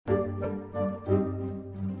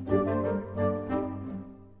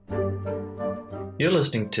You're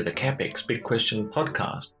listening to the CapEx Big Question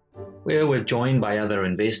podcast, where we're joined by other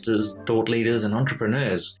investors, thought leaders, and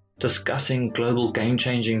entrepreneurs discussing global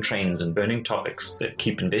game-changing trends and burning topics that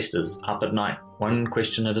keep investors up at night, one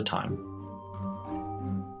question at a time.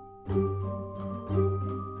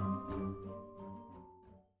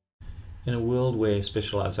 In a world where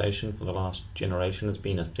specialization for the last generation has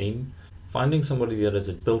been a theme, finding somebody that has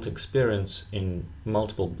a built experience in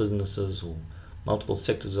multiple businesses or multiple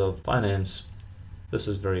sectors of finance, this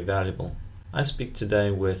is very valuable. I speak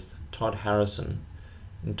today with Todd Harrison,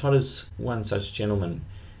 and Todd is one such gentleman.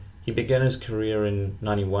 He began his career in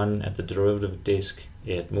 '91 at the derivative desk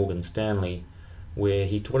at Morgan Stanley, where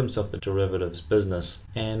he taught himself the derivatives business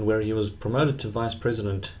and where he was promoted to vice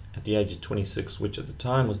president at the age of 26, which at the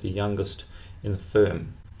time was the youngest in the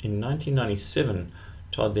firm. In 1997,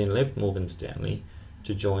 Todd then left Morgan Stanley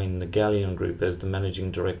to join the Galleon Group as the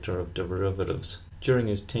managing director of derivatives. During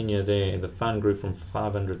his tenure there, the fund grew from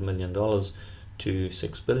 $500 million to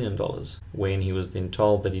 $6 billion, when he was then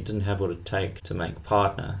told that he didn't have what it take to make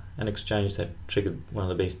partner, an exchange that triggered one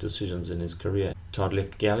of the best decisions in his career. Todd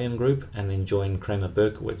left Galleon Group and then joined Kramer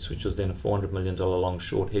Berkowitz, which was then a $400 million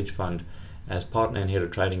long-short hedge fund, as partner and head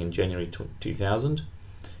of trading in January 2000,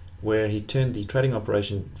 where he turned the trading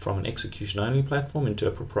operation from an execution-only platform into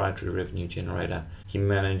a proprietary revenue generator. He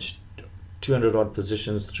managed 200-odd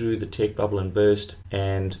positions through the tech bubble and burst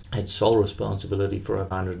and had sole responsibility for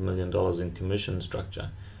 $100 million in commission structure.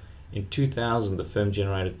 In 2000, the firm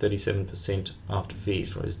generated 37% after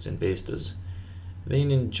fees for its investors. Then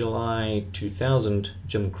in July 2000,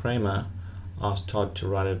 Jim Cramer asked Todd to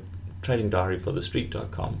write a trading diary for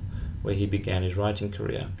TheStreet.com, where he began his writing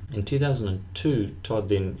career. In 2002, Todd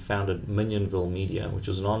then founded Minnianville Media, which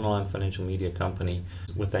was an online financial media company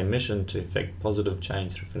with a mission to effect positive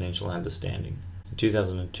change through financial understanding. In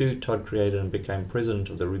 2002, Todd created and became president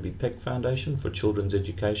of the Ruby Peck Foundation for Children's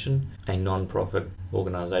Education, a non-profit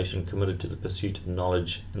organization committed to the pursuit of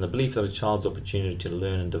knowledge and the belief that a child's opportunity to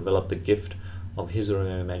learn and develop the gift of his or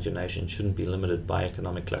her imagination shouldn't be limited by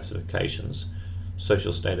economic classifications,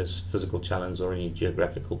 social status, physical challenge, or any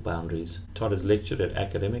geographical boundaries. Todd has lectured at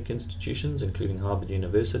academic institutions including Harvard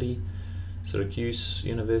University, Syracuse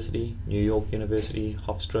University, New York University,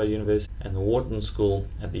 Hofstra University, and the Wharton School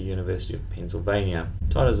at the University of Pennsylvania.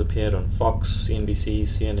 Todd has appeared on Fox, CNBC,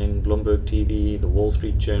 CNN, Bloomberg TV, The Wall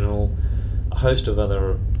Street Journal, a host of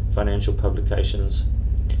other financial publications,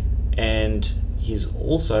 and he's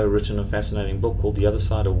also written a fascinating book called The Other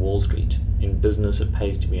Side of Wall Street. In business, it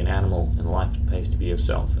pays to be an animal. In life, it pays to be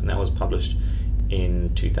yourself. And that was published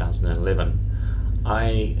in 2011.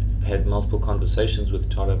 I had multiple conversations with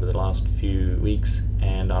Todd over the last few weeks,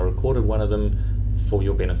 and I recorded one of them for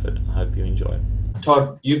your benefit. I hope you enjoy it.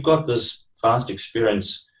 Todd, you've got this vast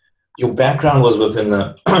experience. Your background was within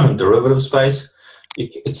the derivative space.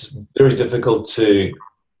 It's very difficult to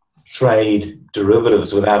trade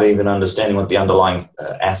derivatives without even understanding what the underlying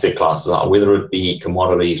asset classes are, whether it be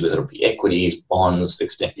commodities, whether it be equities, bonds,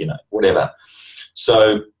 fixed, whatever.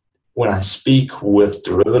 So when I speak with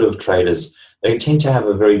derivative traders, they tend to have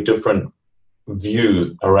a very different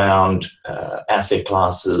view around asset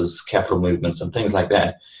classes, capital movements, and things like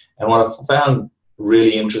that. And what I found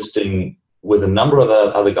really interesting with a number of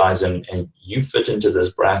other guys, and you fit into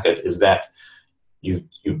this bracket, is that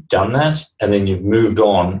you've done that, and then you've moved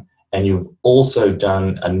on. And you've also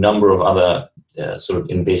done a number of other sort of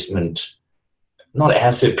investment, not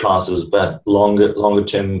asset classes, but longer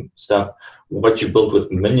term stuff. What you built with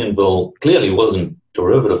Minnianville clearly wasn't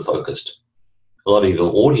derivative focused. A lot of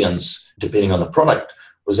your audience, depending on the product,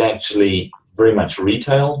 was actually very much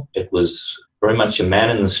retail. It was very much a man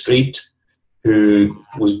in the street who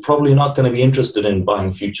was probably not going to be interested in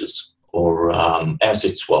buying futures or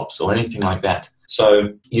asset swaps or anything like that.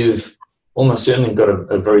 So you've almost certainly got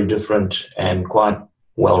a very different and quite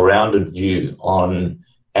well-rounded view on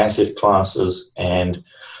asset classes and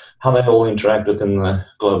how they all interact within the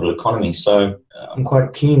global economy. So I'm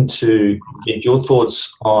quite keen to get your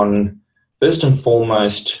thoughts on, first and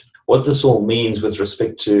foremost, what this all means with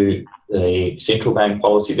respect to the central bank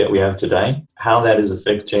policy that we have today, how that is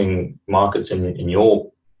affecting markets in your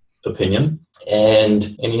opinion,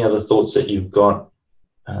 and any other thoughts that you've got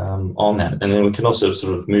on that. And then we can also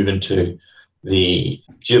sort of move into the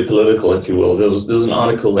geopolitical, if you will. There was an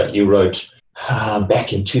article that you wrote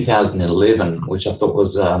back in 2011, which I thought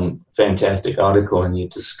was a fantastic article, and you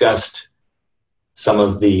discussed some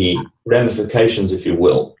of the ramifications, if you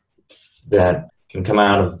will, that can come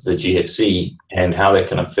out of the GFC and how that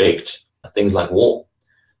can affect things like war.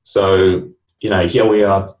 So, here we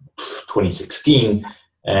are, 2016,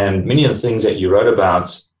 and many of the things that you wrote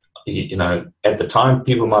about At the time,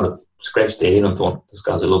 people might have scratched their head and thought, this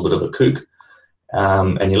guy's a little bit of a kook.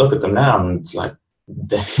 And you look at them now and it's like,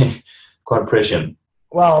 they're quite prescient.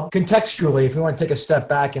 Well, contextually, if you want to take a step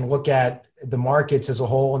back and look at the markets as a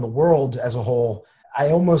whole and the world as a whole, I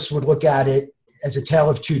almost would look at it as a tale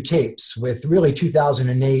of two tapes, with really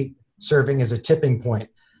 2008 serving as a tipping point.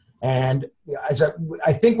 And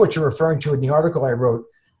I think what you're referring to in the article I wrote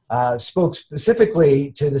spoke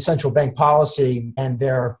specifically to the central bank policy and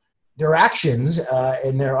their actions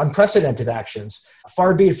and their unprecedented actions.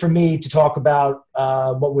 Far be it from me to talk about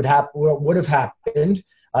what would have happened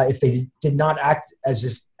if they did not act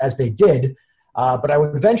as they did. But I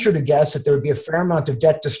would venture to guess that there would be a fair amount of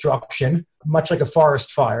debt destruction, much like a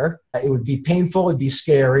forest fire. It would be painful, it'd be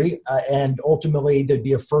scary, and ultimately there'd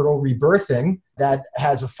be a fertile rebirthing that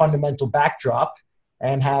has a fundamental backdrop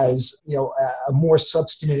and has, a more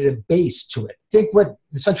substantive base to it. I think what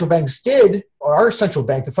the central banks did, or our central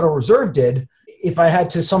bank, the Federal Reserve did, if I had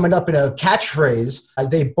to sum it up in a catchphrase,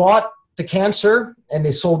 they bought the cancer and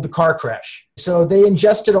they sold the car crash. So they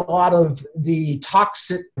ingested a lot of the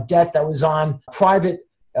toxic debt that was on private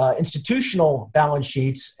institutional balance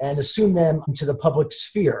sheets and assumed them into the public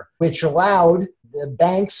sphere, which allowed the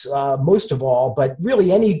banks, most of all, but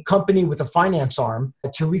really any company with a finance arm,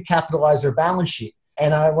 to recapitalize their balance sheet.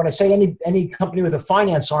 And when I say any company with a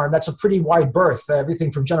finance arm, that's a pretty wide berth.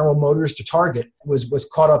 Everything from General Motors to Target was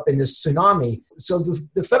caught up in this tsunami. So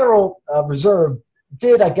the Federal Reserve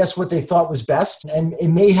did, I guess, what they thought was best, and it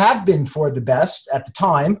may have been for the best at the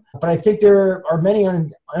time, but I think there are many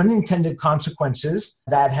unintended consequences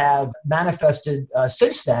that have manifested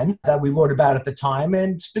since then that we wrote about at the time,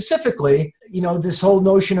 and specifically, this whole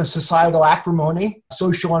notion of societal acrimony,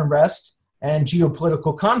 social unrest, and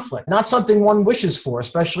geopolitical conflict. Not something one wishes for,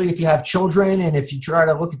 especially if you have children and if you try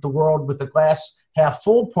to look at the world with a glass half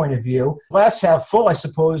full point of view. Glass half full, I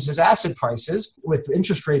suppose, is asset prices with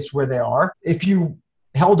interest rates where they are. If you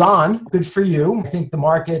held on, good for you. I think the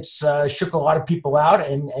markets shook a lot of people out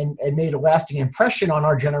and made a lasting impression on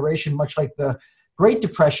our generation, much like the Great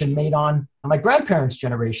Depression made on my grandparents'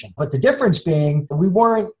 generation. But the difference being, we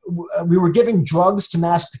were giving drugs to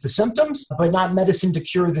mask the symptoms, but not medicine to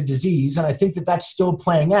cure the disease. And I think that that's still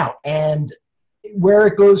playing out. And where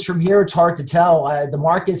it goes from here, it's hard to tell. The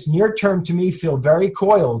markets near term to me feel very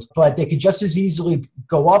coiled, but they could just as easily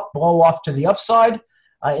go up, blow off to the upside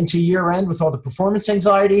into year end with all the performance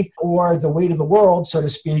anxiety, or the weight of the world, so to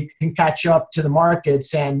speak, can catch up to the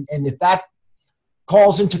markets. And if that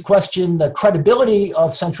calls into question the credibility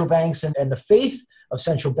of central banks and the faith of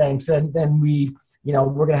central banks, then we're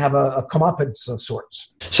going to have a comeuppance of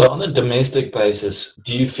sorts. So on a domestic basis,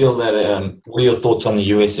 do you feel that, what are your thoughts on the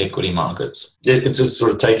US equity markets? It's just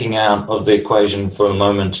sort of taking out of the equation for a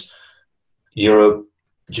moment Europe,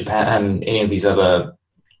 Japan, any of these other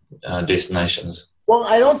destinations? Well,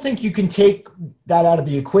 I don't think you can take that out of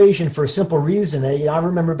the equation for a simple reason. I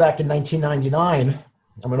remember back in 1999,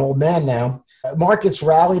 I'm an old man now, markets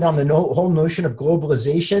rallied on the whole notion of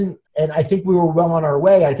globalization, and I think we were well on our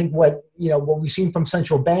way. I think what we've seen from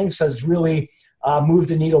central banks has really moved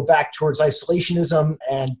the needle back towards isolationism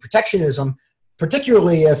and protectionism,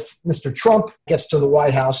 particularly if Mr. Trump gets to the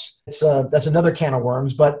White House. That's another can of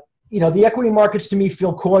worms, but the equity markets to me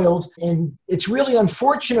feel coiled, and it's really,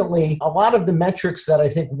 unfortunately, a lot of the metrics that I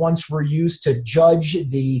think once were used to judge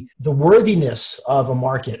the worthiness of a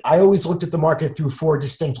market. I always looked at the market through four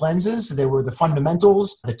distinct lenses. There were the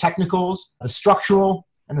fundamentals, the technicals, the structural,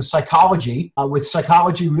 and the psychology, with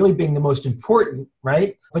psychology really being the most important,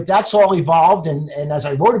 right? But that's all evolved, and as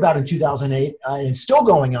I wrote about in 2008, and still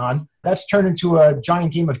going on, that's turned into a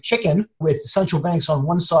giant game of chicken with central banks on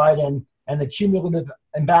one side and the cumulative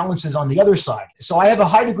imbalances on the other side. So I have a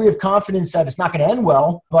high degree of confidence that it's not going to end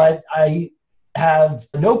well, but I have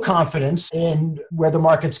no confidence in where the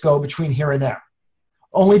markets go between here and there.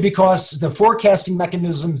 Only because the forecasting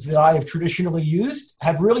mechanisms that I have traditionally used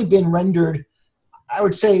have really been rendered, I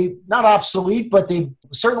would say, not obsolete, but they've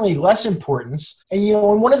certainly less importance. And,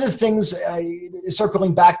 and one of the things,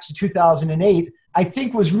 circling back to 2008, I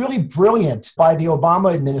think was really brilliant by the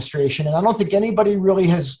Obama administration, and I don't think anybody really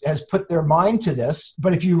has put their mind to this,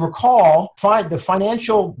 but if you recall, the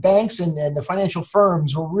financial banks and the financial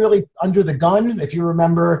firms were really under the gun. If you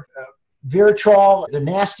remember Viritral, the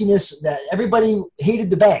nastiness, that everybody hated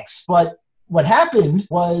the banks. But what happened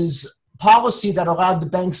was policy that allowed the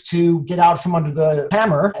banks to get out from under the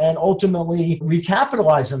hammer and ultimately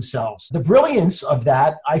recapitalize themselves. The brilliance of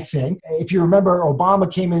that, I think, if you remember,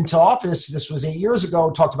 Obama came into office, this was 8 years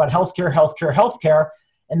ago, talked about healthcare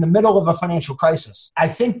in the middle of a financial crisis. I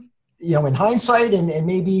think, in hindsight, and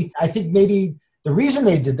maybe the reason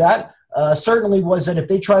they did that certainly was that if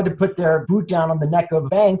they tried to put their boot down on the neck of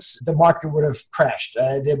banks, the market would have crashed.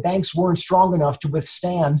 The banks weren't strong enough to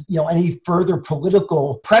withstand, any further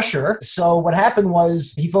political pressure. So what happened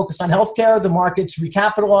was he focused on healthcare, the markets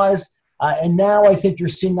recapitalized. And now I think you're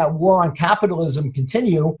seeing that war on capitalism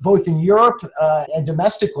continue, both in Europe and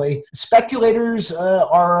domestically. Speculators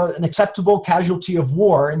are an acceptable casualty of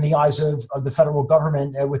war in the eyes of the federal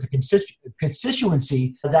government with a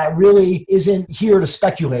constituency that really isn't here to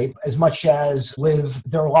speculate as much as live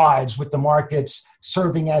their lives with the markets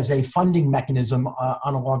serving as a funding mechanism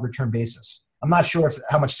on a longer-term basis. I'm not sure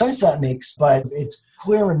how much sense that makes, but it's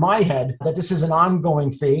clear in my head that this is an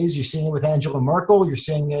ongoing phase. You're seeing it with Angela Merkel. You're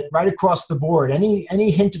seeing it right across the board.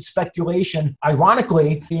 Any hint at speculation,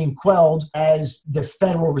 ironically, being quelled as the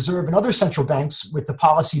Federal Reserve and other central banks, with the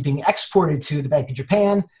policy being exported to the Bank of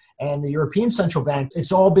Japan and the European Central Bank.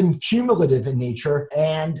 It's all been cumulative in nature,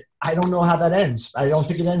 and I don't know how that ends. I don't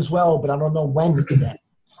think it ends well, but I don't know when it ends.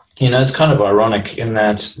 It's kind of ironic in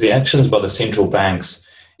that the actions by the central banks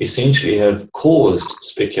essentially have caused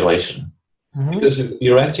speculation. Mm-hmm. Because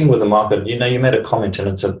you're acting with the market. You made a comment, and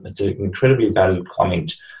it's an incredibly valid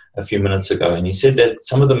comment a few minutes ago, and you said that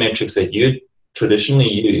some of the metrics that you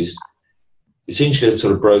traditionally used essentially had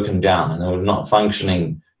sort of broken down, and they were not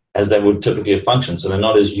functioning as they would typically have functioned, so they're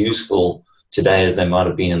not as useful today as they might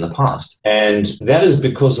have been in the past. And that is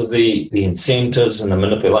because of the incentives and the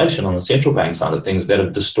manipulation on the central bank side of things that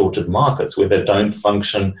have distorted markets, where they don't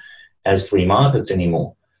function as free markets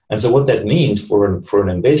anymore. And so what that means for an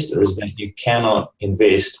investor is that you cannot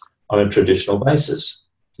invest on a traditional basis.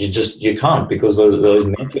 You can't, because those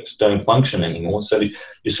metrics don't function anymore. So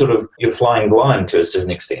you're flying blind to a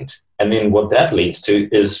certain extent. And then what that leads to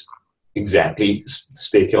is exactly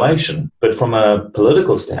speculation. But from a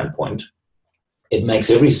political standpoint, it makes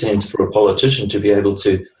every sense for a politician to be able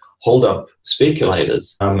to hold up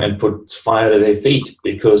speculators and put fire to their feet,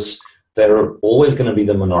 because they're always going to be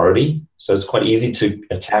the minority. So it's quite easy to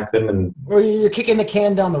attack them. Well, you're kicking the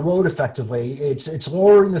can down the road effectively. It's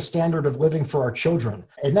lowering the standard of living for our children.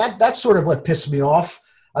 And that's sort of what pissed me off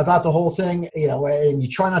about the whole thing. And you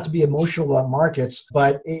try not to be emotional about markets,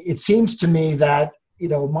 but it seems to me that,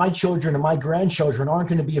 my children and my grandchildren aren't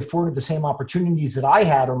going to be afforded the same opportunities that I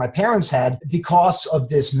had or my parents had because of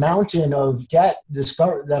this mountain of debt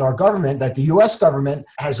that our government, that the U.S. government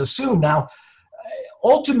has assumed. Now,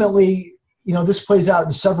 ultimately, this plays out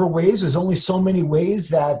in several ways. There's only so many ways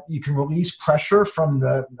that you can release pressure from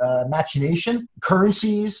the machination,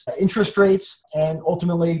 currencies, interest rates, and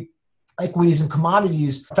ultimately equities and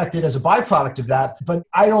commodities affected as a byproduct of that. But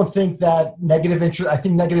I don't think that I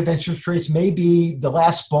think negative interest rates may be the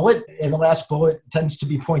last bullet, and the last bullet tends to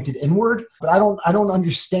be pointed inward. But I don't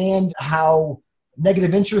understand how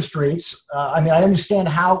negative interest rates, I understand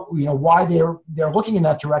how, why they're looking in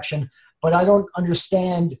that direction, but I don't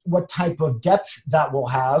understand what type of depth that will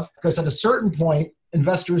have, because at a certain point,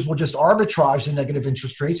 investors will just arbitrage the negative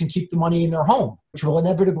interest rates and keep the money in their home, which will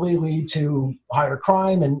inevitably lead to higher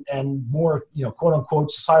crime and more, quote unquote,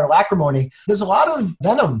 societal acrimony. There's a lot of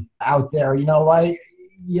venom out there. You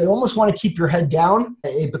almost want to keep your head down.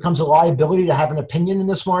 It becomes a liability to have an opinion in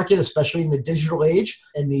this market, especially in the digital age.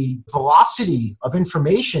 And the velocity of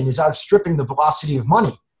information is outstripping the velocity of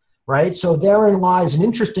money. Right. So therein lies an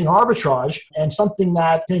interesting arbitrage, and something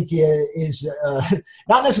that I think is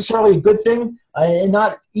not necessarily a good thing and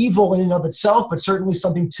not evil in and of itself, but certainly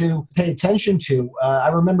something to pay attention to. I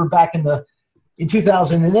remember back in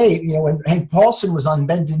 2008, when Hank Paulson was on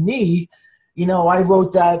bended knee, I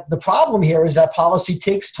wrote that the problem here is that policy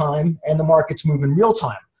takes time and the markets move in real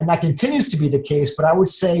time. And that continues to be the case. But I would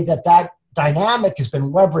say that dynamic has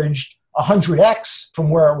been leveraged 100x from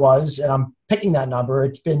where it was. And I'm picking that number.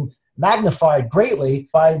 It's been magnified greatly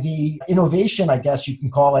by the innovation, I guess you can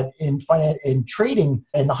call it, in trading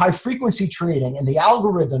and the high frequency trading and the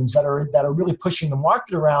algorithms that are really pushing the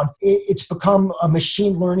market around. It's become a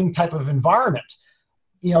machine learning type of environment.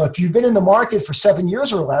 If you've been in the market for 7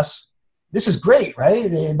 years or less, this is great, right?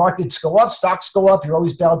 The markets go up, stocks go up, you're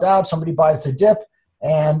always bailed out, somebody buys the dip,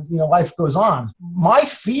 and life goes on. My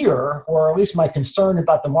fear, or at least my concern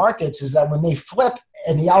about the markets, is that when they flip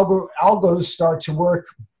and the algos start to work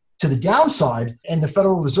to the downside and the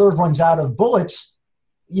Federal Reserve runs out of bullets,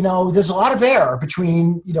 there's a lot of air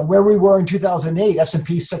between where we were in 2008,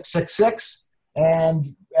 S&P 666,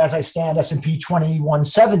 and as I stand, S&P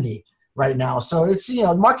 2170 right now. So it's,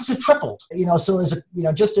 the markets have tripled, so as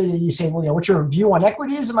you say, well, what's your view on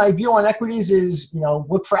equities? And my view on equities is,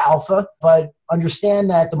 look for alpha, but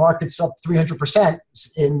understand that the market's up 300%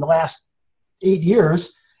 in the last 8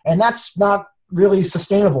 years. And that's not really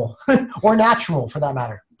sustainable or natural for that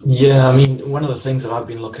matter. Yeah, I mean, one of the things that I've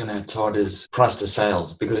been looking at, Todd, is price to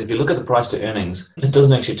sales. Because if you look at the price to earnings, it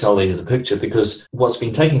doesn't actually tell you the picture, because what's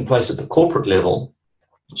been taking place at the corporate level,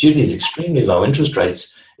 due to these extremely low interest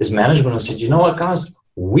rates, is management has said, you know what, guys,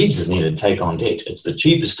 we just need to take on debt. It's the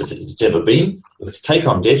cheapest it's ever been. Let's take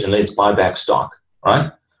on debt and let's buy back stock,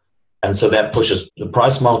 right? And so that pushes the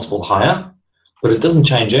price multiple higher, but it doesn't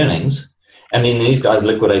change earnings. And then these guys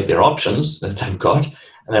liquidate their options that they've got,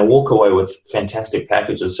 and they walk away with fantastic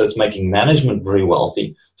packages. So it's making management very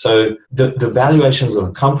wealthy. So the valuations of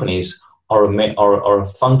the companies are a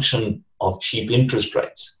function of cheap interest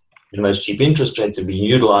rates. And those cheap interest rates are being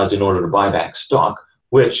utilized in order to buy back stock,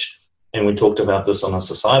 which, and we talked about this on a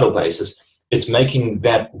societal basis, it's making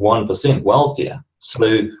that 1% wealthier. So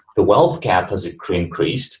the wealth gap has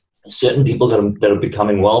increased. Certain people that are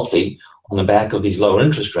becoming wealthy on the back of these lower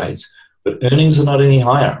interest rates, but earnings are not any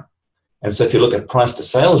higher. And so if you look at price to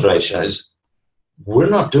sales ratios, we're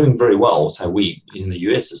not doing very well. So we in the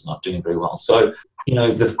US is not doing very well. So,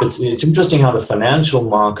 it's interesting how the financial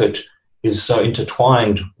market is so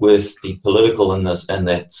intertwined with the political and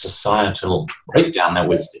that societal breakdown that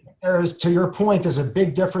we're seeing. To your point, there's a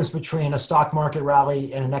big difference between a stock market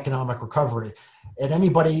rally and an economic recovery. And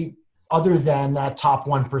anybody other than that top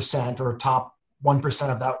 1% or top 1%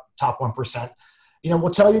 of that top 1%,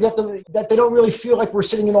 will tell you that they don't really feel like we're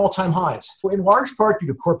sitting in all-time highs. In large part due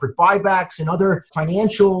to corporate buybacks and other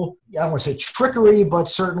financial, I don't want to say trickery, but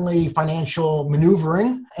certainly financial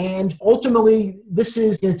maneuvering. And ultimately, this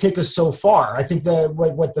is going to take us so far. I think that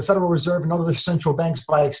what the Federal Reserve and other central banks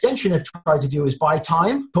by extension have tried to do is buy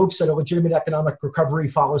time, hopes that a legitimate economic recovery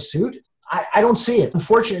follows suit. I don't see it.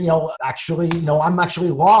 Unfortunately, I'm actually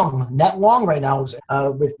net long right now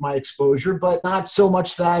with my exposure, but not so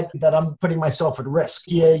much that I'm putting myself at risk.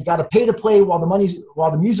 You got to pay to play while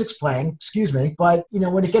the music's playing. Excuse me, but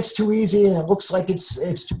when it gets too easy and it looks like it's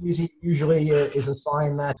too easy, usually is a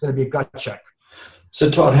sign that it's going to be a gut check. So,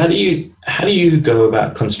 Todd, how do you go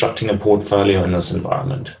about constructing a portfolio in this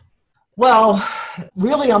environment? Well,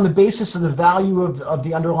 really on the basis of the value of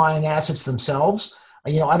the underlying assets themselves.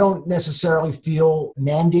 I don't necessarily feel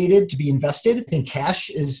mandated to be invested. I think cash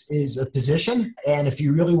is a position. And if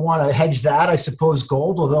you really want to hedge that, I suppose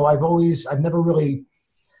gold, although I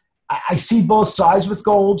see both sides with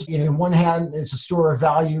gold. In one hand, it's a store of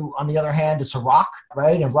value. On the other hand, it's a rock,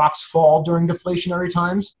 right? And rocks fall during deflationary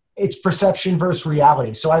times. It's perception versus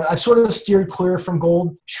reality. So I sort of steered clear from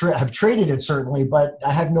gold, have traded it certainly, but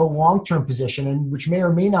I have no long-term position, and which may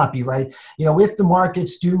or may not be right. If the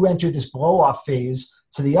markets do enter this blow-off phase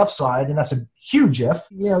to the upside, and that's a huge if,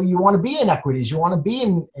 you want to be in equities, you want to be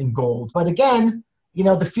in gold. But again,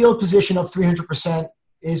 the field position of 300%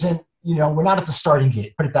 isn't, we're not at the starting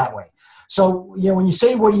gate, put it that way. So, when you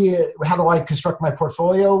say, how do I construct my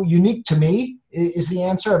portfolio? Unique to me is the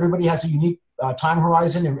answer. Everybody has a unique time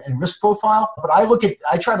horizon and risk profile. But I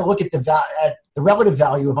try to look at the relative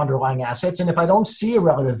value of underlying assets. And if I don't see a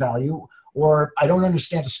relative value or I don't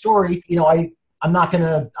understand the story, I'm not going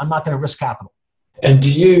to risk capital. And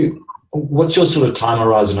what's your sort of time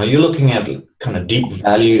horizon? Are you looking at kind of deep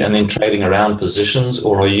value and then trading around positions,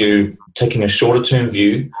 or are you taking a shorter term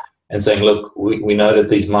view and saying, look, we know that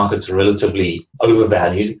these markets are relatively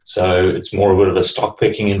overvalued, so it's more a bit of a stock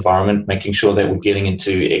picking environment, making sure that we're getting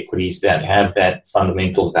into equities that have that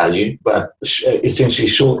fundamental value, but essentially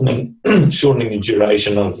shortening the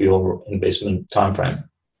duration of your investment time frame?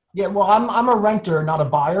 Yeah, well, I'm a renter, not a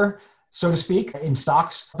buyer, so to speak, in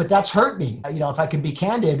stocks, but that's hurt me. If I can be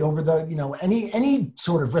candid, over the, any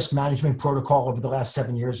sort of risk management protocol over the last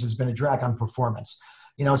 7 years has been a drag on performance.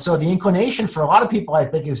 So the inclination for a lot of people, I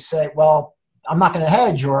think, is say, well, I'm not going to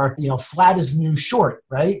hedge, or, flat is the new short,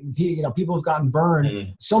 right? People have gotten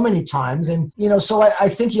burned so many times. And, so I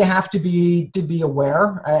think you have to be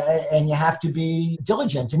aware and you have to be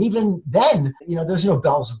diligent. And even then, there's no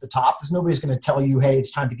bells at the top. There's nobody's going to tell you, hey,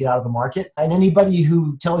 it's time to get out of the market. And anybody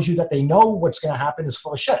who tells you that they know what's going to happen is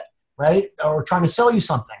full of shit, right? Or trying to sell you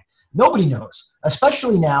something. Nobody knows,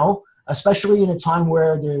 especially now. Especially in a time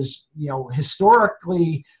where there's,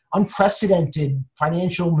 historically unprecedented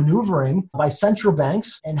financial maneuvering by central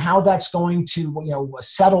banks, and how that's going to,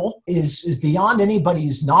 settle is beyond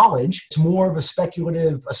anybody's knowledge. It's more of a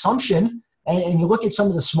speculative assumption. And you look at some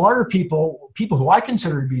of the smarter people who I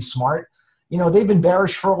consider to be smart, they've been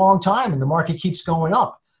bearish for a long time and the market keeps going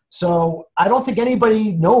up. So I don't think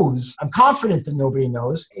anybody knows. I'm confident that nobody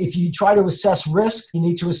knows. If you try to assess risk, you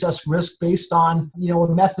need to assess risk based on, a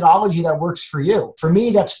methodology that works for you. For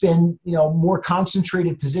me, that's been, more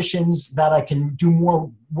concentrated positions that I can do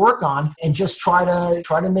more work on and just try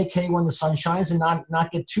to make hay when the sun shines and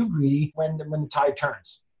not get too greedy when the tide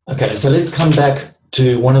turns. Okay, so let's come back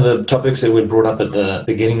to one of the topics that we brought up at the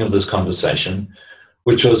beginning of this conversation,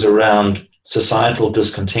 which was around societal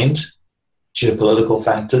discontent, geopolitical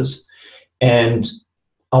factors. And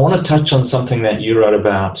I want to touch on something that you wrote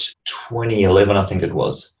about 2011, I think it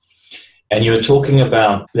was. And you were talking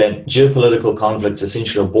about that geopolitical conflicts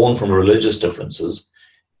essentially are born from religious differences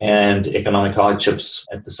and economic hardships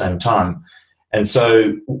at the same time. And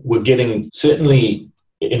so we're getting, certainly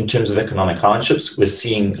in terms of economic hardships, we're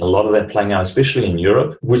seeing a lot of that playing out, especially in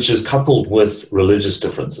Europe, which is coupled with religious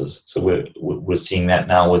differences. So we're seeing that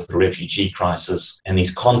now with the refugee crisis and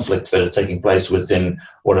these conflicts that are taking place within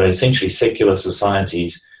what are essentially secular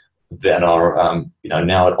societies that are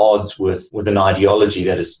now at odds with an ideology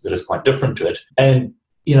that is quite different to it. And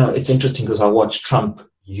it's interesting because I watched Trump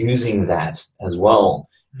using that as well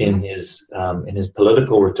in his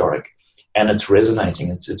political rhetoric, and it's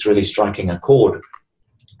resonating. It's really striking a chord.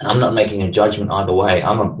 I'm not making a judgment either way.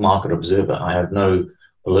 I'm a market observer. I have no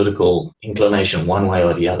political inclination one way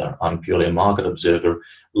or the other. I'm purely a market observer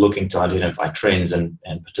looking to identify trends and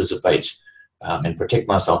participate and protect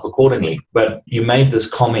myself accordingly. But you made this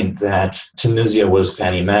comment that Tunisia was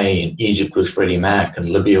Fannie Mae and Egypt was Freddie Mac and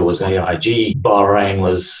Libya was AIG, Bahrain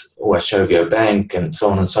was Wachovia Bank and so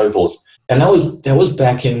on and so forth. And that was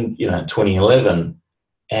back in 2011.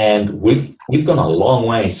 And we've gone a long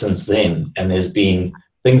way since then. And there's been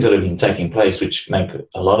things that have been taking place which make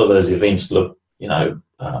a lot of those events look, kind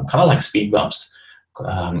of like speed bumps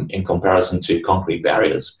in comparison to concrete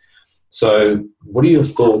barriers. So what are your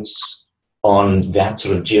thoughts on that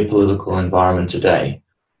sort of geopolitical environment today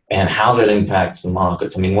and how that impacts the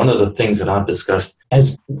markets? I mean, one of the things that I've discussed,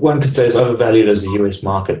 as one could say, as overvalued as the US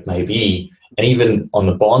market may be, and even on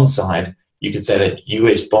the bond side, you could say that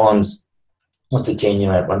US bonds, what's the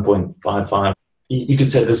 10-year at 1.55? You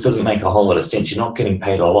could say this doesn't make a whole lot of sense. You're not getting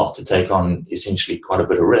paid a lot to take on essentially quite a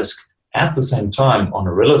bit of risk. At the same time, on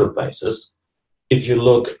a relative basis, if you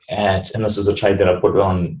look at, and this is a trade that I put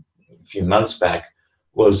on a few months back,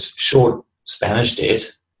 was short Spanish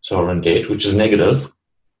debt, sovereign debt, which is negative,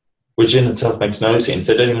 which in itself makes no sense.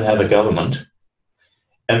 They don't even have a government.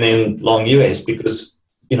 And then long US because,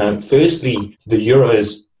 firstly, the euro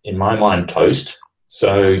is, in my mind, toast.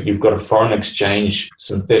 So you've got a foreign exchange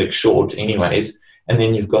synthetic short anyways, and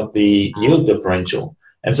then you've got the yield differential.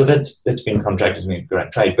 And so that's been contracted as being a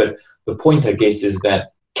great trade. But the point, I guess, is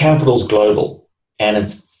that capital's global and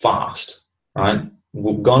it's fast, right?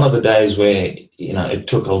 Gone are the days where, it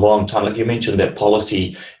took a long time. Like you mentioned that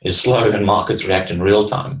policy is slow and markets react in real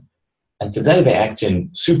time. And today they act in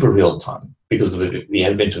super real time because of the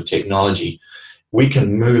advent of technology. We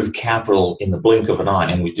can move capital in the blink of an eye,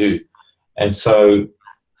 and we do. And so,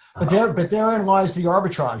 but therein lies the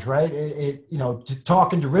arbitrage, right? To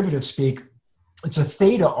talk in derivative speak, it's a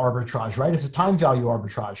theta arbitrage, right? It's a time value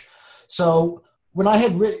arbitrage. So when I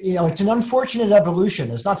had, it's an unfortunate evolution.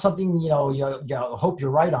 It's not something you hope you're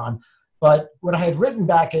right on. But what I had written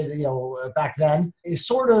back then is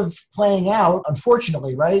sort of playing out,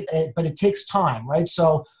 unfortunately, right? But it takes time, right?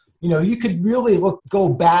 So you could really go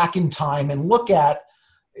back in time and look at,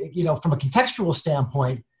 from a contextual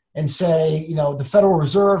standpoint, and say, the Federal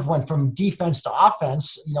Reserve went from defense to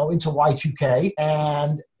offense, into Y2K,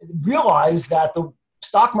 and realize that the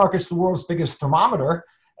stock market's the world's biggest thermometer.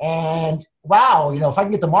 And wow, if I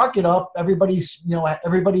can get the market up, everything's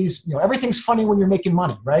funny when you're making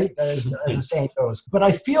money, right? As the saying goes. But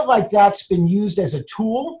I feel like that's been used as a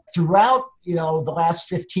tool throughout, the last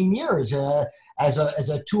 15 years, as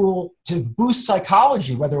a tool to boost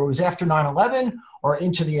psychology, whether it was after 9/11 or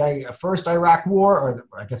into the first Iraq war, or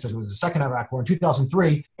I guess it was the second Iraq war in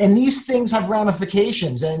 2003. And these things have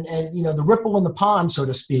ramifications and the ripple in the pond, so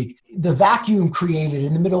to speak, the vacuum created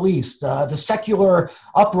in the Middle East, the secular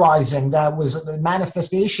uprising that was the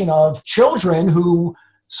manifestation of children who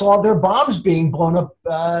saw their bombs being blown up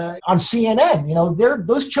on CNN.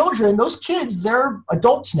 Those children, those kids, they're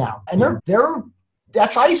adults now. And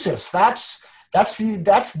that's ISIS.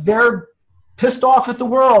 They're pissed off at the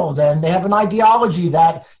world, and they have an ideology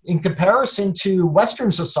that, in comparison to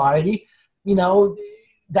Western society,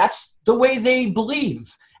 that's the way they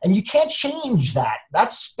believe. And you can't change that.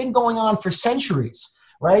 That's been going on for centuries,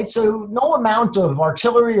 right? So no amount of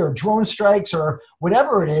artillery or drone strikes or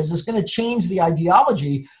whatever it is going to change the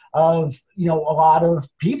ideology of, a lot of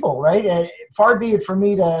people, right? And far be it for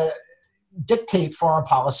me to dictate foreign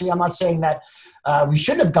policy. I'm not saying that we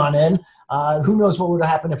shouldn't have gone in. Who knows what would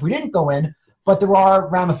have happened if we didn't go in? But there are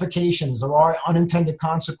ramifications. There are unintended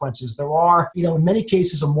consequences. There are, in many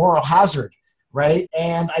cases, a moral hazard, right?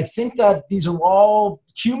 And I think that these are all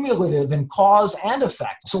cumulative in cause and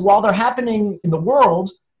effect. So while they're happening in the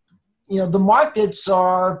world, the markets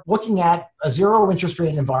are looking at a zero interest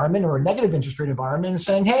rate environment or a negative interest rate environment and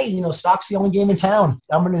saying, hey, stock's the only game in town.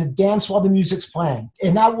 I'm going to dance while the music's playing.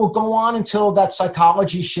 And that will go on until that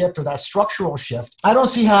psychology shift or that structural shift. I don't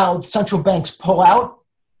see how central banks pull out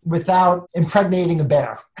without impregnating a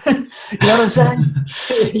bear. You know what I'm saying?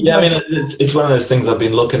 Yeah, I mean, it's one of those things. I've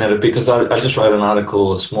been looking at it because I just wrote an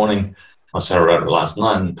article this morning. I wrote it last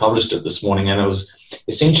night and published it this morning. And it was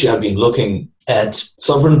essentially, I've been looking at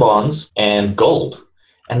sovereign bonds and gold.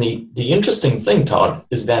 And the interesting thing, Todd,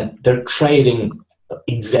 is that they're trading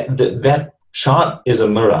that chart is a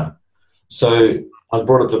mirror. So I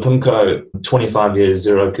brought up the PIMCO 25-year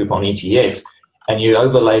zero coupon ETF, and you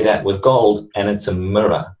overlay that with gold, and it's a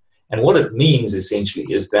mirror. And what it means essentially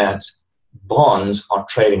is that bonds are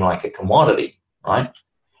trading like a commodity, right?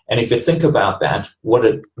 And if you think about that, what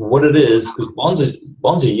it is, because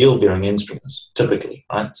bonds are yield-bearing instruments typically,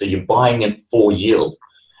 right? So you're buying it for yield.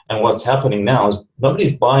 And what's happening now is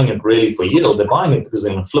nobody's buying it really for yield. They're buying it because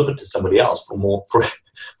they're going to flip it to somebody else for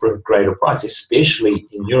a greater price, especially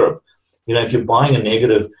in Europe. If you're buying a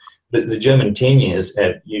negative, the German 10 years,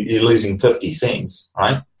 you're losing 50 cents,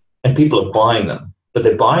 right? And people are buying them, but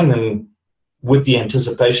they're buying them with the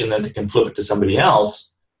anticipation that they can flip it to somebody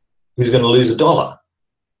else who's going to lose $1,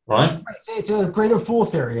 right? It's a greater fool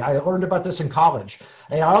theory. I learned about this in college.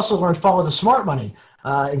 And I also learned follow the smart money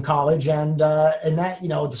in college, and that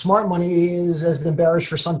the smart money has been bearish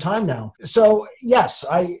for some time now. So yes,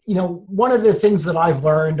 one of the things that I've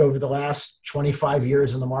learned over the last 25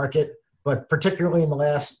 years in the market, but particularly in the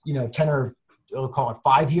last 10 or we'll call it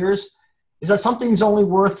 5 years, is that something's only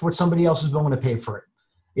worth what somebody else is willing to pay for it.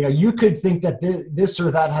 You could think that this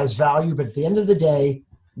or that has value, but at the end of the day,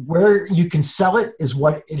 where you can sell it is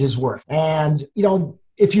what it is worth. And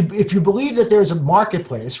if you believe that there's a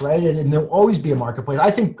marketplace, right, and there'll always be a marketplace.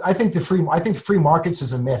 I think free markets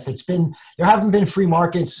is a myth. There haven't been free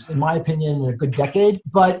markets, in my opinion, in a good decade,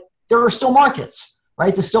 but there are still markets,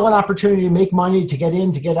 right? There's still an opportunity to make money, to get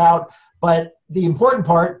in, to get out. But the important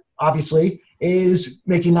part, obviously, is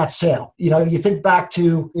making that sale. You think back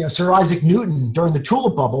to Sir Isaac Newton during the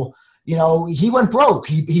tulip bubble. He went broke.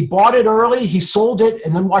 He bought it early, he sold it,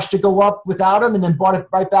 and then watched it go up without him, and then bought it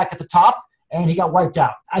right back at the top, and he got wiped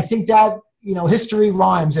out. I think that history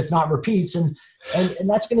rhymes, if not repeats, and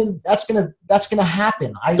that's gonna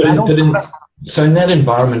happen. So in that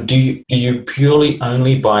environment, do you purely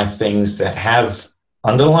only buy things that have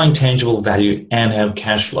underlying tangible value and have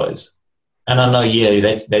cash flows? And I know,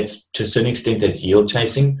 that's to a certain extent that's yield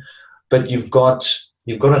chasing, but you've got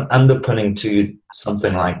an underpinning to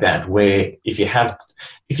something like that, where if you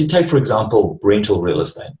take, for example, rental real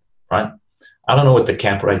estate, right? I don't know what the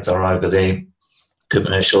cap rates are over there,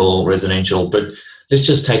 commercial, residential, but let's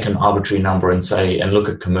just take an arbitrary number and look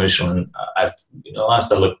at commercial. And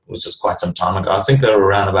last I looked was just quite some time ago. I think they were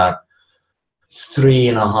around about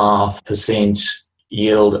 3.5%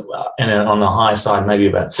 yield, and on the high side, maybe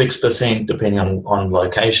about 6%, depending on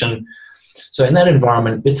location. So in that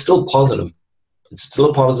environment, it's still positive. It's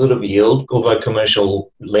still a positive yield, although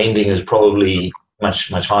commercial lending is probably much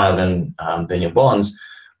higher than your bonds.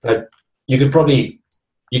 But you could probably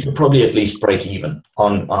at least break even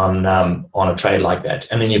on a trade like that,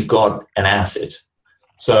 and then you've got an asset.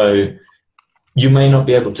 So you may not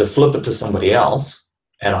be able to flip it to somebody else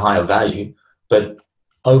at a higher value, but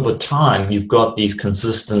over time you've got these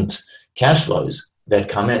consistent cash flows that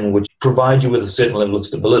come in, which provide you with a certain level of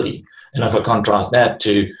stability. And if I contrast that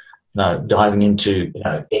to diving into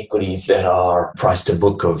equities that are price to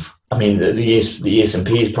book of, the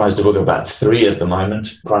S&P is price to book of about 3 at the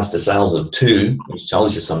moment, price to sales of 2, which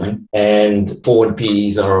tells you something, and forward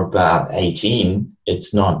PEs are about 18.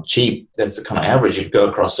 It's not cheap. That's the kind of average. If you go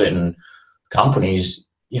across certain companies,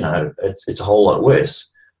 it's a whole lot worse.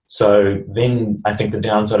 So then I think the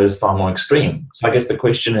downside is far more extreme. So I guess the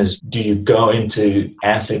question is, do you go into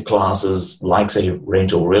asset classes like, say,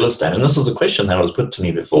 rental real estate? And this was a question that was put to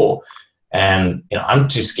me before. And, I'm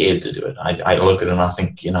too scared to do it. I look at it and I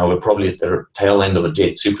think, we're probably at the tail end of a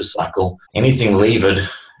debt super cycle. Anything levered,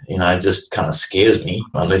 just kind of scares me,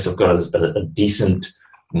 unless I've got a decent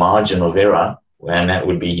margin of error, and that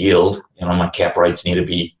would be yield. My cap rates need to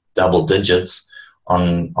be double digits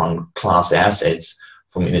on class assets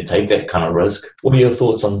for me to take that kind of risk. What are your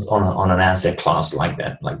thoughts on an asset class like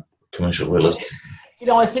that, like commercial real estate?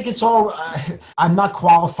 I think it's all, I'm not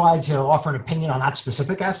qualified to offer an opinion on that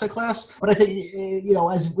specific asset class, but I think,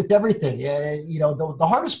 as with everything, the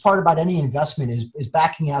hardest part about any investment is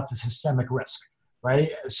backing out the systemic risk,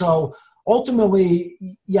 right? So ultimately,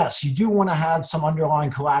 yes, you do want to have some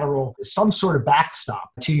underlying collateral, some sort of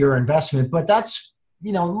backstop to your investment, but that's,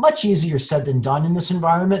 much easier said than done in this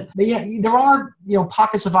environment. But yeah, there are,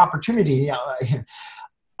 pockets of opportunity.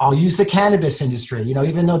 I'll use the cannabis industry.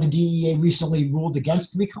 Even though the DEA recently ruled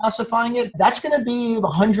against reclassifying it, that's going to be a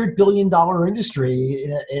 $100 billion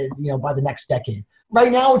industry, by the next decade.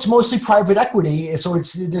 Right now, it's mostly private equity, so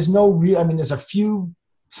there's no real. There's a few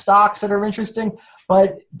stocks that are interesting,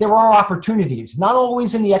 but there are opportunities. Not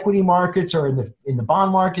always in the equity markets or in the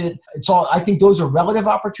bond market. I think those are relative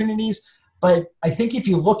opportunities. But I think if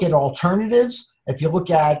you look at alternatives, if you look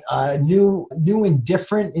at new and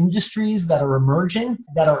different industries that are emerging,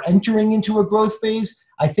 that are entering into a growth phase,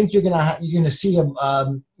 I think you're gonna see a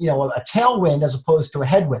tailwind as opposed to a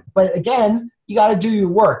headwind. But again, you got to do your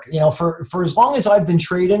work. For as long as I've been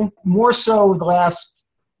trading, more so the last,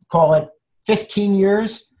 call it 15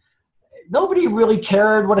 years, nobody really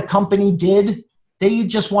cared what a company did. They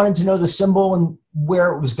just wanted to know the symbol and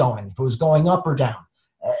where it was going, if it was going up or down.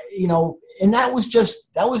 And that was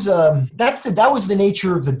the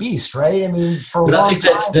nature of the beast, right? But I think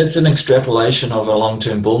that's an extrapolation of a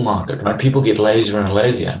long-term bull market, right? People get lazier and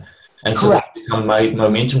lazier, and so correct. They become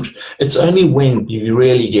momentum. It's only when you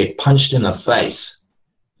really get punched in the face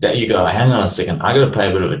that you go, hang on a second, I got to pay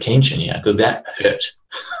a bit of attention here because that hurt.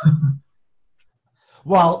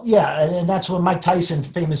 Well, yeah, and that's what Mike Tyson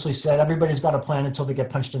famously said. Everybody's got a plan until they get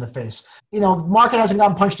punched in the face. The market hasn't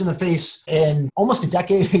gotten punched in the face in almost a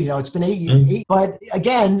decade. It's been eight. But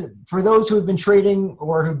again, for those who have been trading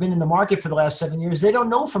or who've been in the market for the last 7 years, they don't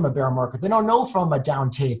know from a bear market. They don't know from a down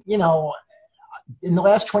tape. In the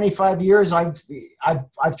last 25 years, I've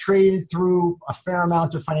traded through a fair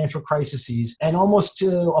amount of financial crises, and almost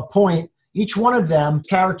to a point, each one of them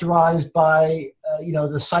characterized by,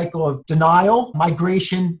 the cycle of denial,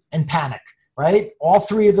 migration, and panic, right? All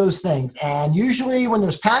three of those things. And usually when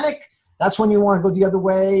there's panic, that's when you want to go the other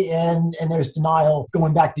way, and there's denial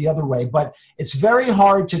going back the other way. But it's very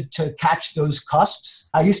hard to catch those cusps.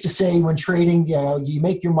 I used to say when trading, you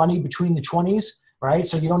make your money between the 20s, right?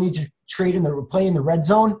 So you don't need to play in the red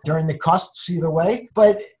zone during the cusps either way.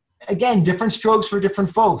 But again, different strokes for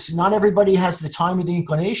different folks. Not everybody has the time or the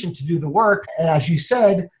inclination to do the work. And as you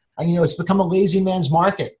said, it's become a lazy man's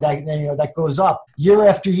market that goes up year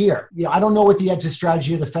after year. I don't know what the exit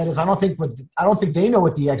strategy of the Fed is. I don't think they know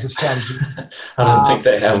what the exit strategy is. I don't think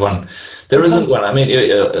they have one. There isn't one.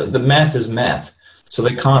 The math is math. So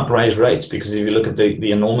they can't raise rates because if you look at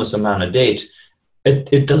the enormous amount of debt,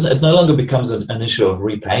 it no longer becomes an issue of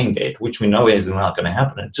repaying debt, which we know is not going to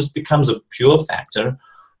happen. It just becomes a pure factor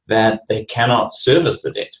that they cannot service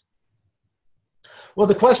the debt. Well,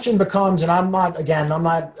 the question becomes, and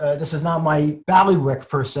this is not my ballywick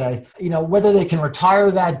per se, whether they can retire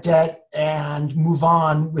that debt and move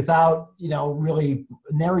on without, really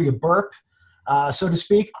nary a burp, so to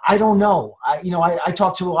speak. I don't know. I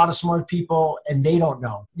talk to a lot of smart people and they don't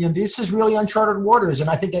know. This is really uncharted waters. And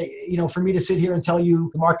I think, for me to sit here and tell you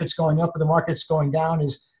the market's going up or the market's going down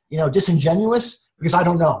is, disingenuous, because I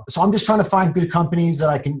don't know. So I'm just trying to find good companies that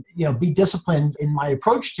I can, be disciplined in my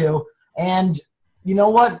approach to. And you know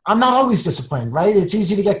what? I'm not always disciplined, right? It's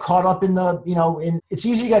easy to get caught up in the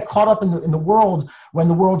world when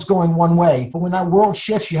the world's going one way. But when that world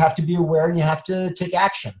shifts, you have to be aware and you have to take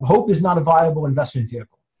action. Hope is not a viable investment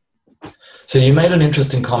vehicle. So you made an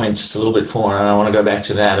interesting comment just a little bit before, and I want to go back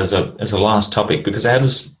to that as a last topic, because I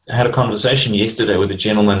had a conversation yesterday with a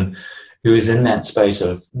gentleman who is in that space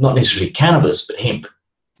of not necessarily cannabis, but hemp,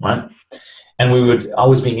 right? And I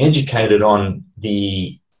was being educated on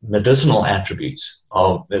the medicinal attributes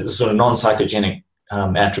of the sort of non-psychogenic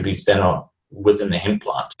attributes that are within the hemp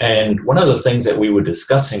plant. And one of the things that we were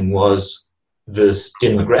discussing was this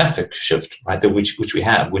demographic shift, right, which we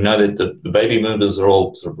have. We know that the baby boomers are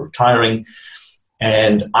all sort of retiring,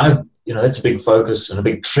 and that's a big focus and a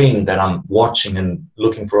big trend that I'm watching and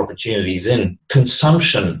looking for opportunities in.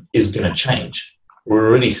 Consumption is going to change. We're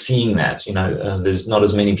already seeing that. There's not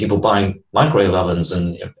as many people buying microwave ovens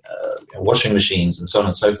and washing machines and so on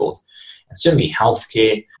and so forth. And certainly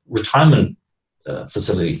healthcare, retirement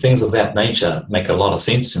facility, things of that nature make a lot of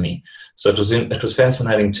sense to me. So it was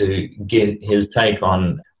fascinating to get his take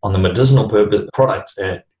on the medicinal products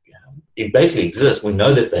that it basically exist. We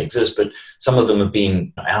know that they exist, but some of them have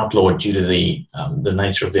been outlawed due to the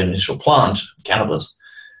nature of the initial plant, cannabis.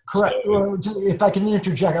 Correct. So, well, if I can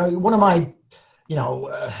interject, one of my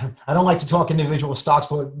I don't like to talk individual stocks,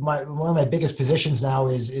 but one of my biggest positions now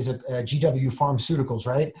is GW Pharmaceuticals,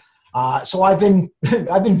 right? So I've been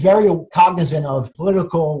very cognizant of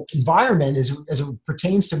political environment as it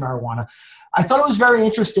pertains to marijuana. I thought it was very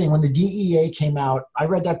interesting when the DEA came out. I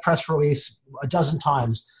read that press release a dozen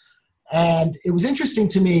times. And it was interesting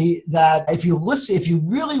to me that if you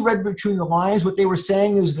really read between the lines, what they were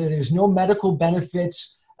saying is that there's no medical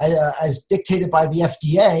benefits as dictated by the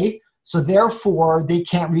FDA. So therefore, they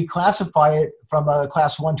can't reclassify it from a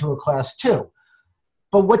class 1 to a class 2.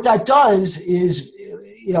 But what that does is,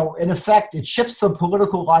 in effect, it shifts the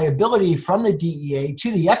political liability from the DEA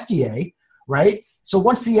to the FDA, right? So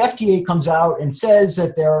once the FDA comes out and says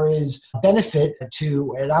that there is benefit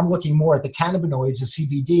to, and I'm looking more at the cannabinoids, the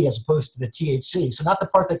CBD, as opposed to the THC. So not the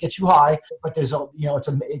part that gets you high, but there's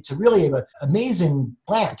it's a really amazing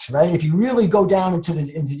plant, right? If you really go down into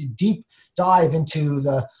the deep dive into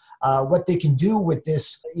the what they can do with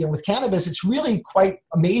this, with cannabis, it's really quite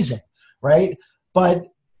amazing, right? But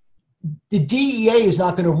the DEA is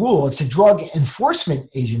not going to rule. It's a drug enforcement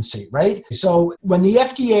agency, right? So when the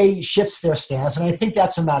FDA shifts their stance, and I think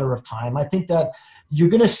that's a matter of time, I think that you're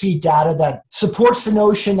going to see data that supports the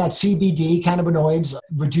notion that CBD, cannabinoids,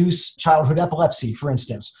 reduce childhood epilepsy, for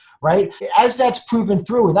instance, right? As that's proven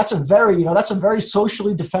through, and that's a very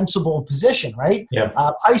socially defensible position, right? Yeah.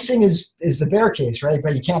 Pricing is the bear case, right?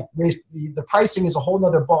 But you can't raise the pricing is a whole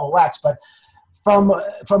nother ball of wax. But from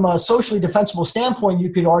a socially defensible standpoint, you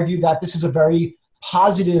could argue that this is a very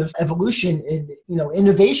positive evolution in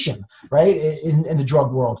innovation, right, in the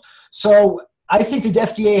drug world. So I think the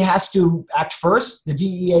FDA has to act first. The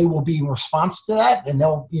DEA will be in response to that, and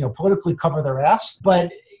they'll politically cover their ass.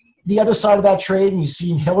 But the other side of that trade, and you've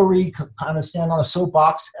seen Hillary kind of stand on a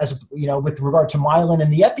soapbox as with regard to myelin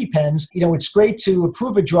and the EpiPens. It's great to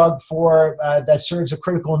approve a drug for that serves a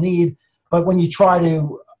critical need, but when you try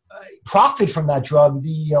to profit from that drug,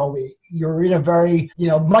 you're in a very,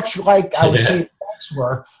 much like I would say the banks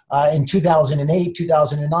were in 2008,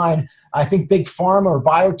 2009. I think big pharma or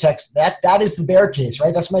biotechs, that is the bear case,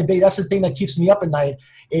 right? That's the thing that keeps me up at night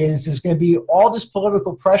is there's going to be all this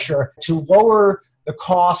political pressure to lower the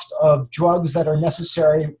cost of drugs that are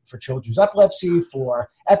necessary for children's epilepsy, for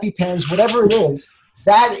EpiPens, whatever it is.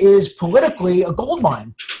 That is politically a gold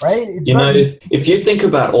mine, right? If you think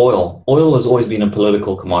about oil has always been a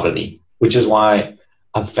political commodity, which is why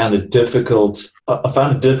I found it difficult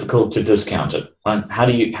to discount it. Right? How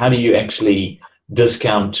do you actually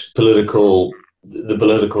discount the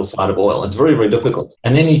political side of oil? It's very, very difficult.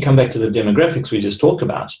 And then you come back to the demographics we just talked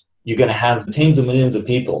about. You're going to have tens of millions of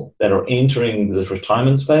people that are entering this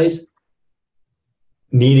retirement phase,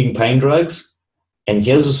 needing pain drugs, and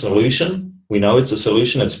here's a solution. We know it's a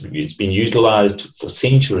solution. It's been utilized for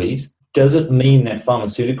centuries. Does it mean that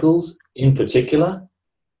pharmaceuticals, in particular,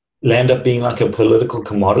 land up being like a political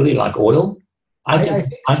commodity like oil? I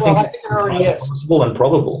think it already is. Possible and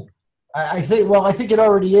probable. I think it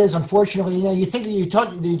already is. Unfortunately, you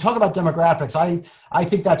talk about demographics. I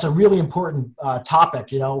think that's a really important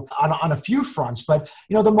topic. On a few fronts. But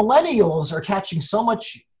the millennials are catching so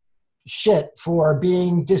much shit for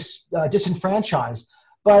being disenfranchised.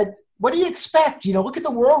 But what do you expect? Look at the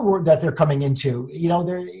world that they're coming into.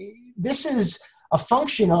 This is a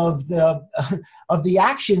function of the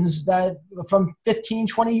actions that from 15,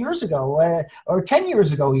 20 years ago, or 10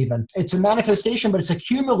 years ago even. It's a manifestation, but it's a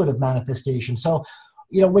cumulative manifestation. So,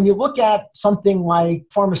 when you look at something like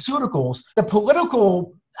pharmaceuticals, the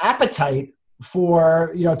political appetite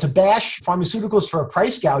for, to bash pharmaceuticals for a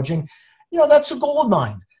price gouging, that's a gold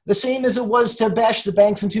mine. The same as it was to bash the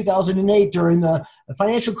banks in 2008 during the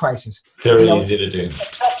financial crisis. Very easy to do.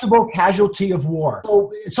 Acceptable casualty of war.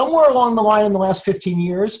 So somewhere along the line in the last 15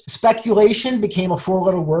 years, speculation became a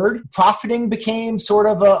four-letter word. Profiting became sort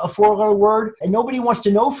of a four-letter word. And nobody wants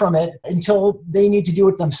to know from it until they need to do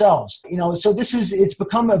it themselves. So it's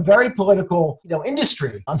become a very political,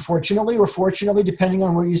 industry. Unfortunately or fortunately, depending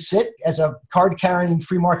on where you sit. As a card-carrying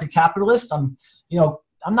free market capitalist,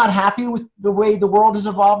 I'm not happy with the way the world has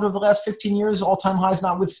evolved over the last 15 years, all-time highs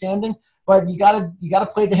notwithstanding. But you gotta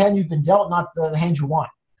play the hand you've been dealt, not the hand you want.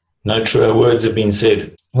 No truer words have been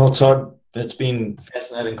said. Well, Todd, it's been a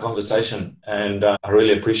fascinating conversation, and I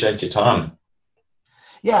really appreciate your time.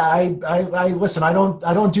 Yeah, I listen. I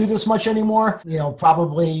don't do this much anymore.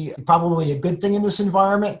 Probably a good thing in this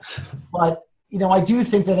environment. But I do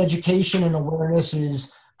think that education and awareness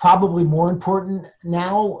is probably more important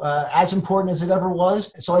now, as important as it ever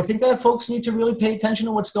was. So I think that folks need to really pay attention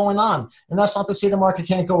to what's going on. And that's not to say the market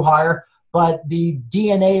can't go higher, but the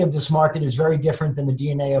DNA of this market is very different than the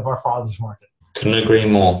DNA of our father's market. Couldn't agree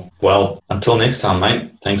more. Well, until next time,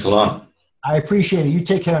 mate. Thanks a lot. I appreciate it. You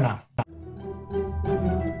take care now.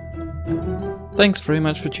 Thanks very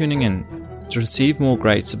much for tuning in. To receive more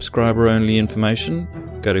great subscriber-only information,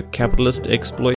 go to capitalistexploits.at.